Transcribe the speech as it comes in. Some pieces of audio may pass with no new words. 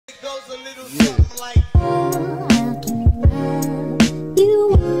a little something like. Oh, how can love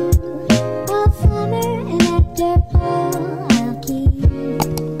you all summer and after fall I'll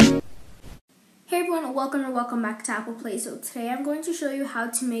keep. Hey everyone, welcome back to Apple Play. So today I'm going to show you how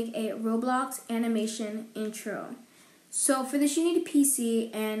to make a Roblox animation intro. So for this you need a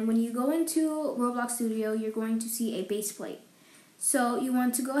PC, and when you go into Roblox Studio you're going to see a base plate. So you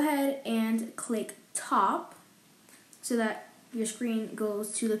want to go ahead and click top so that your screen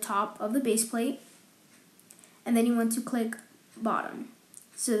goes to the top of the base plate, and then you want to click bottom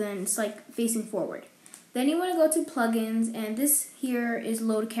so then it's like facing forward. Then you want to go to plugins, and this here is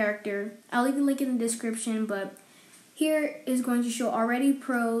load character. I'll leave the link in the description, but here is going to show already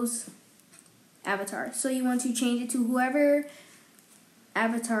pros avatar. So you want to change it to whoever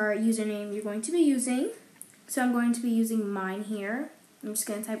avatar username you're going to be using. So I'm going to be using mine here. I'm just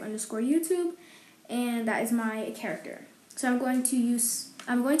going to type _YouTube, and that is my character. So I'm going to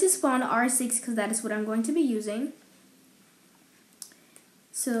spawn R6 because that is what I'm going to be using.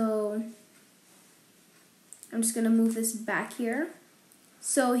 So I'm just going to move this back here.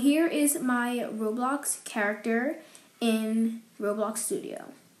 So here is my Roblox character in Roblox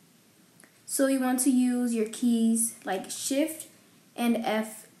Studio. So you want to use your keys like Shift and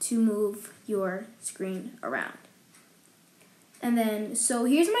F to move your screen around. And then, so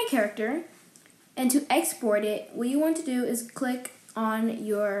here's my character. And to export it, what you want to do is click on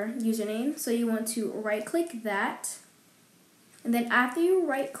your username. So you want to right click that. And then after you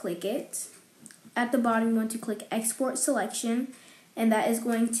right click it, at the bottom you want to click export selection, and that is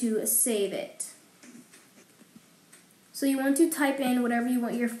going to save it. So you want to type in whatever you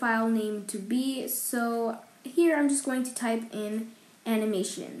want your file name to be. So here I'm just going to type in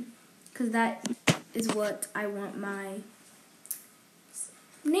animation because that is what I want my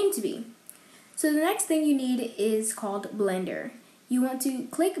name to be. So the next thing you need is called Blender. You want to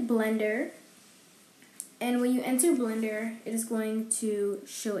click Blender, and when you enter Blender, it is going to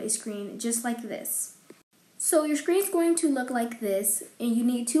show a screen just like this. So your screen is going to look like this, and you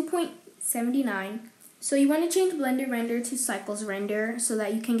need 2.79. So you want to change Blender Render to Cycles Render so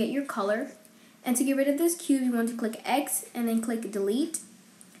that you can get your color. And to get rid of this cube, you want to click X and then click Delete.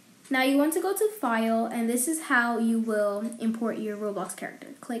 Now you want to go to File, and this is how you will import your Roblox character.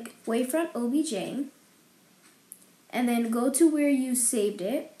 Click Wavefront OBJ, and then go to where you saved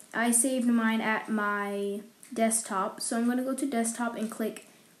it. I saved mine at my desktop, so I'm going to go to desktop and click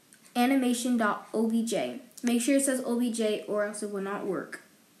animation.obj. Make sure it says OBJ or else it will not work.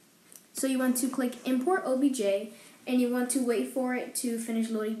 So you want to click import OBJ, and you want to wait for it to finish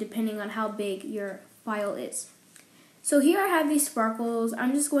loading depending on how big your file is. So here I have these sparkles.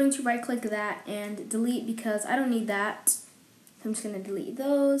 I'm just going to right click that and delete because I don't need that. I'm just going to delete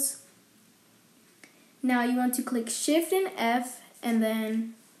those. Now you want to click Shift and F and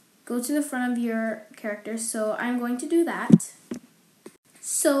then go to the front of your character. So I'm going to do that.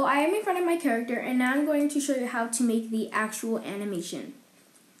 So I am in front of my character, and now I'm going to show you how to make the actual animation.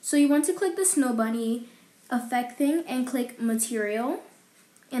 So you want to click the snow bunny effect thing and click material,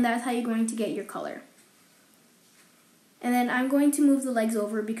 and that's how you're going to get your color. And then I'm going to move the legs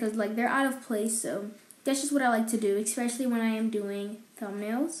over because like they're out of place, so that's just what I like to do, especially when I am doing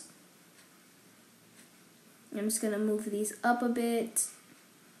thumbnails. I'm just going to move these up a bit.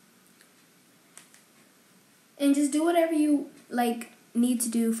 And just do whatever you like need to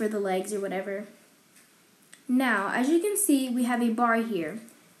do for the legs or whatever. Now, as you can see, we have a bar here.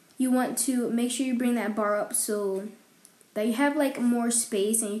 You want to make sure you bring that bar up so that you have like more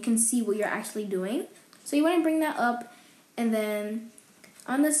space and you can see what you're actually doing. So you want to bring that up, and then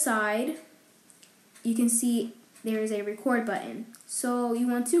on the side you can see there is a record button. So you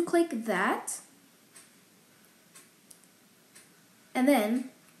want to click that, and then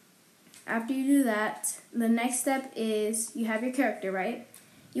after you do that, the next step is you have your character, right?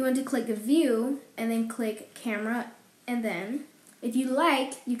 You want to click view and then click camera, and then if you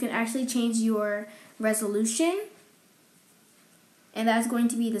like, you can actually change your resolution, and that's going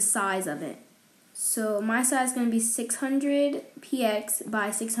to be the size of it. So my size is going to be 600 px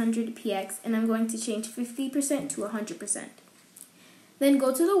by 600 px, and I'm going to change 50% to 100%. Then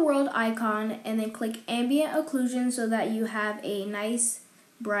go to the world icon and then click ambient occlusion so that you have a nice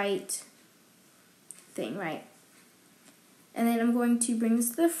bright thing, right? And then I'm going to bring this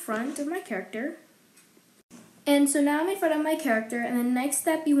to the front of my character. And so now I'm in front of my character, and the next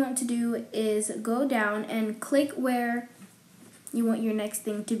step you want to do is go down and click where you want your next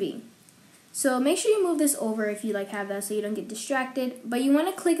thing to be. So make sure you move this over if you like have that so you don't get distracted. But you want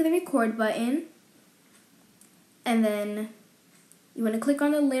to click the record button, and then you want to click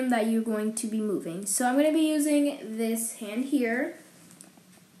on the limb that you're going to be moving. So I'm going to be using this hand here,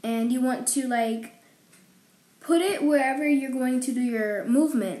 and you want to like put it wherever you're going to do your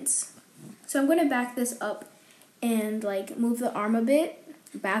movements. So I'm going to back this up and like move the arm a bit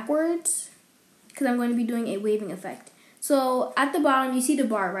backwards because I'm going to be doing a waving effect. So at the bottom you see the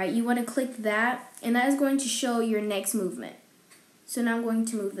bar, right? You want to click that, and that is going to show your next movement. So now I'm going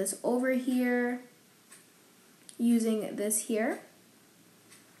to move this over here using this here.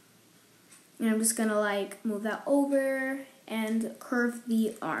 And I'm just going to like move that over and curve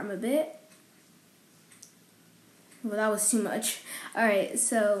the arm a bit. Well, that was too much. Alright,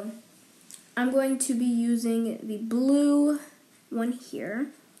 so I'm going to be using the blue one here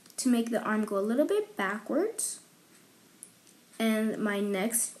to make the arm go a little bit backwards. And my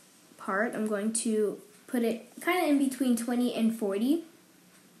next part, I'm going to put it kind of in between 20 and 40.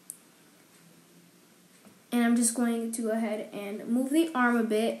 And I'm just going to go ahead and move the arm a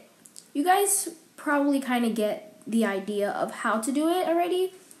bit. You guys probably kind of get the idea of how to do it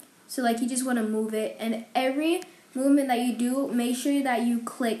already. So like you just want to move it, and every movement that you do, make sure that you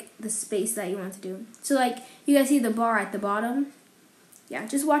click the space that you want to do. So like you guys see the bar at the bottom? Yeah,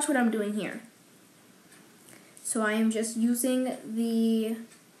 just watch what I'm doing here. So I am just using the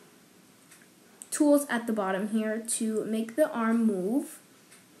tools at the bottom here to make the arm move.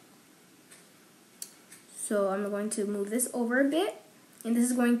 So I'm going to move this over a bit, and this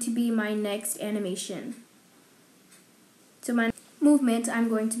is going to be my next animation. So my movement I'm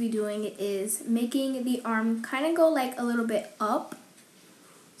going to be doing is making the arm kind of go like a little bit up,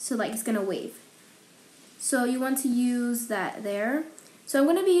 so like it's gonna wave. So you want to use that there. So I'm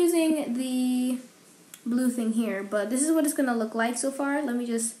going to be using the blue thing here, but this is what it's gonna look like so far. Let me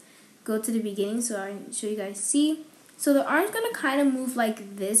just go to the beginning so I can show you guys see. So the arm's gonna kind of move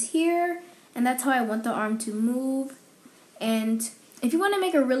like this here, and that's how I want the arm to move. And if you want to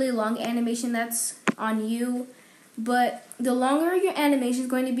make a really long animation, that's on you. But the longer your animation is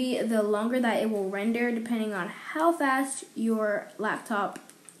going to be, the longer that it will render, depending on how fast your laptop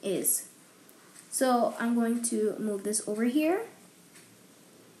is. So I'm going to move this over here.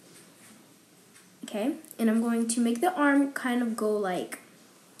 Okay, and I'm going to make the arm kind of go like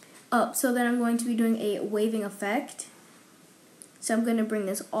up. So then I'm going to be doing a waving effect. So I'm going to bring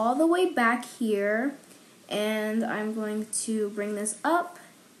this all the way back here, and I'm going to bring this up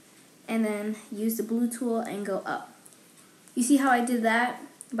and then use the blue tool and go up. You see how I did that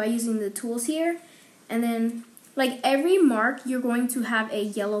by using the tools here? And then like every mark, you're going to have a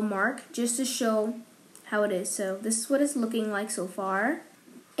yellow mark just to show how it is. So this is what it's looking like so far.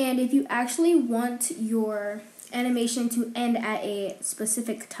 And if you actually want your animation to end at a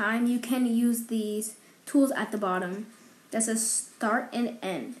specific time, you can use these tools at the bottom that says start and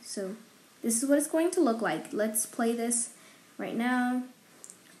end. So this is what it's going to look like. Let's play this right now.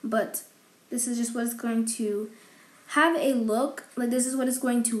 But this is just what it's going to have a look. Like this is what it's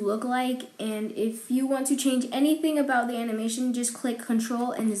going to look like. And if you want to change anything about the animation, just click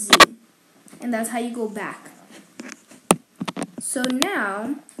Control and Z. And that's how you go back. So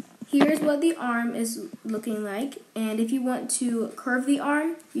now, here's what the arm is looking like. And if you want to curve the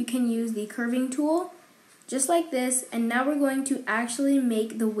arm, you can use the curving tool, just like this. And now we're going to actually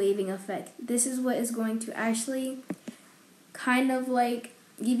make the waving effect. This is what is going to actually kind of like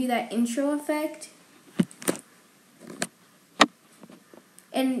give you that intro effect.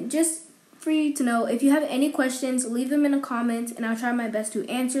 And just for you to know, if you have any questions, leave them in the comments and I'll try my best to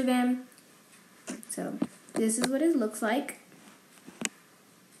answer them. So this is what it looks like.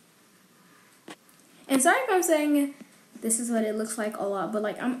 And sorry if I'm saying this is what it looks like a lot, but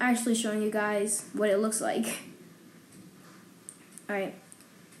like I'm actually showing you guys what it looks like. Alright,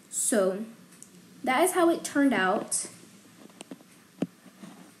 so that is how it turned out.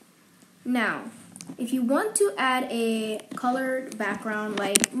 Now, if you want to add a colored background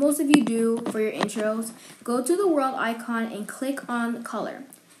like most of you do for your intros, go to the world icon and click on color.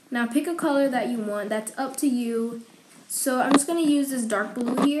 Now pick a color that you want, that's up to you. So I'm just going to use this dark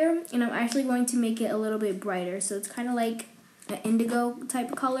blue here, and I'm actually going to make it a little bit brighter. So it's kind of like an indigo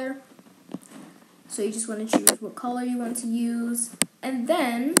type of color. So you just want to choose what color you want to use. And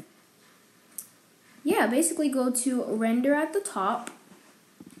then, yeah, basically go to render at the top.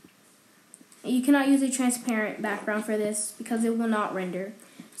 You cannot use a transparent background for this because it will not render.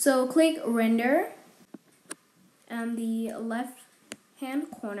 So click render on the left hand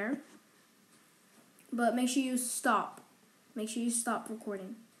corner. But make sure you stop. Make sure you stop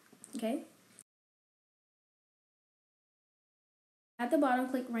recording. Okay? At the bottom,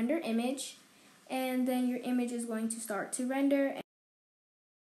 click render image. And then your image is going to start to render.